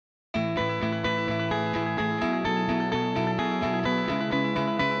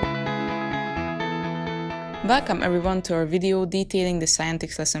Welcome everyone to our video detailing the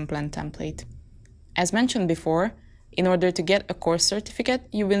Scientix Lesson Plan template. As mentioned before, in order to get a course certificate,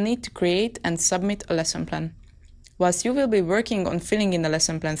 you will need to create and submit a lesson plan. Whilst you will be working on filling in the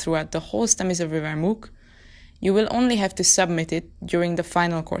lesson plan throughout the whole STEM is Everywhere MOOC, you will only have to submit it during the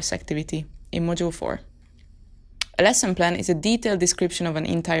final course activity in Module 4. A lesson plan is a detailed description of an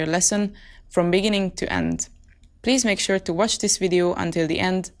entire lesson from beginning to end. Please make sure to watch this video until the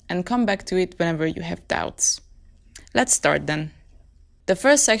end and come back to it whenever you have doubts. Let's start then. The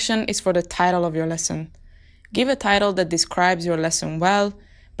first section is for the title of your lesson. Give a title that describes your lesson well,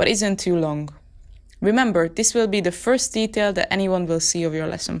 but isn't too long. Remember, this will be the first detail that anyone will see of your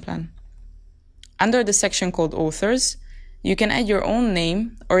lesson plan. Under the section called Authors, you can add your own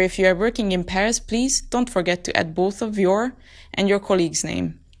name, or if you are working in pairs, please don't forget to add both of your and your colleague's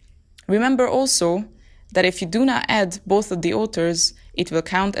name. Remember also that if you do not add both of the authors, it will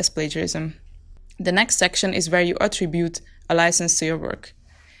count as plagiarism. The next section is where you attribute a license to your work.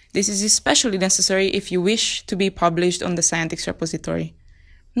 This is especially necessary if you wish to be published on the Scientix repository.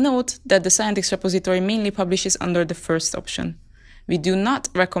 Note that the Scientix repository mainly publishes under the first option. We do not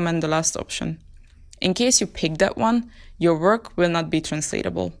recommend the last option. In case you pick that one, your work will not be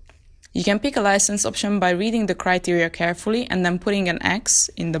translatable. You can pick a license option by reading the criteria carefully and then putting an X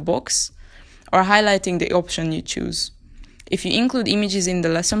in the box, or highlighting the option you choose. If you include images in the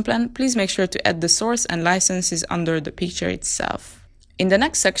lesson plan, please make sure to add the source and licenses under the picture itself. In the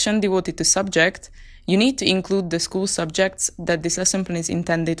next section devoted to subject, you need to include the school subjects that this lesson plan is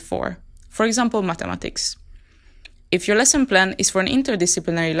intended for. For example, mathematics. If your lesson plan is for an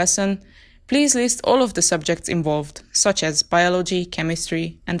interdisciplinary lesson, please list all of the subjects involved, such as biology,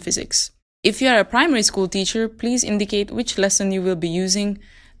 chemistry, and physics. If you are a primary school teacher, please indicate which lesson you will be using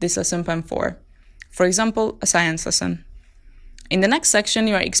this lesson plan for. For example, a science lesson. In the next section,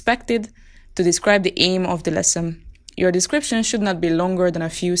 you are expected to describe the aim of the lesson. Your description should not be longer than a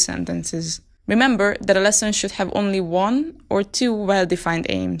few sentences. Remember that a lesson should have only one or two well-defined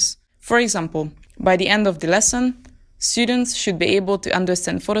aims. For example, by the end of the lesson, students should be able to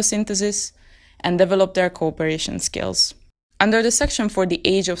understand photosynthesis and develop their cooperation skills. Under the section for the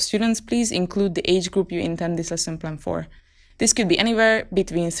age of students, please include the age group you intend this lesson plan for. This could be anywhere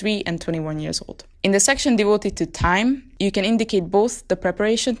between 3 and 21 years old. In the section devoted to time, you can indicate both the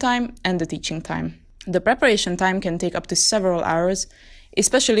preparation time and the teaching time. The preparation time can take up to several hours,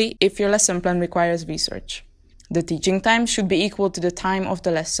 especially if your lesson plan requires research. The teaching time should be equal to the time of the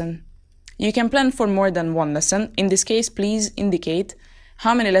lesson. You can plan for more than one lesson. In this case, please indicate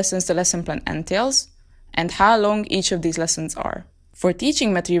how many lessons the lesson plan entails and how long each of these lessons are. For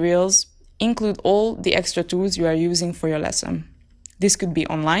teaching materials, include all the extra tools you are using for your lesson. This could be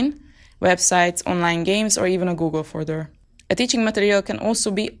online, websites, online games, or even a Google folder. A teaching material can also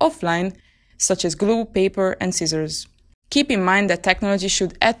be offline, such as glue, paper, and scissors. Keep in mind that technology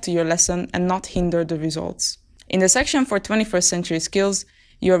should add to your lesson and not hinder the results. In the section for 21st century skills,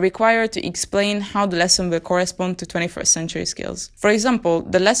 you are required to explain how the lesson will correspond to 21st century skills. For example,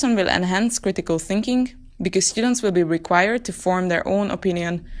 the lesson will enhance critical thinking because students will be required to form their own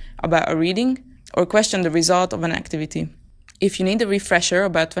opinion about a reading or question the result of an activity. If you need a refresher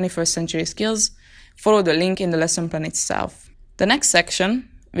about 21st century skills, follow the link in the lesson plan itself. The next section,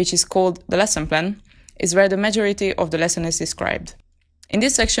 which is called the lesson plan, is where the majority of the lesson is described. In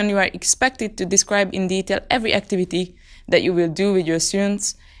this section, you are expected to describe in detail every activity that you will do with your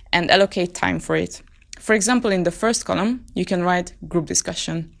students and allocate time for it. For example, in the first column, you can write group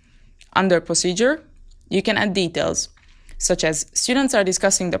discussion. Under procedure, you can add details, such as students are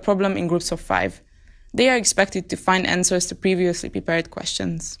discussing the problem in groups of 5. They are expected to find answers to previously prepared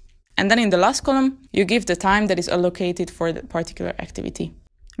questions. And then in the last column, you give the time that is allocated for the particular activity.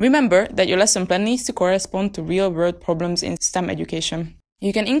 Remember that your lesson plan needs to correspond to real-world problems in STEM education.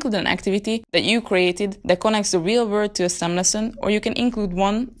 You can include an activity that you created that connects the real world to a STEM lesson, or you can include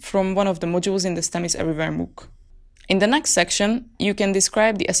one from one of the modules in the STEM is Everywhere MOOC. In the next section, you can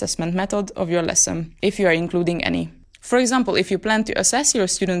describe the assessment method of your lesson, if you are including any. For example, if you plan to assess your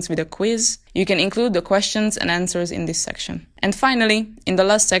students with a quiz, you can include the questions and answers in this section. And finally, in the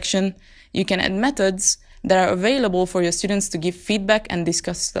last section, you can add methods that are available for your students to give feedback and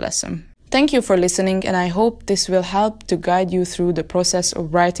discuss the lesson. Thank you for listening, and I hope this will help to guide you through the process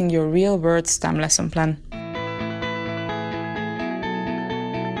of writing your real-world STEM lesson plan.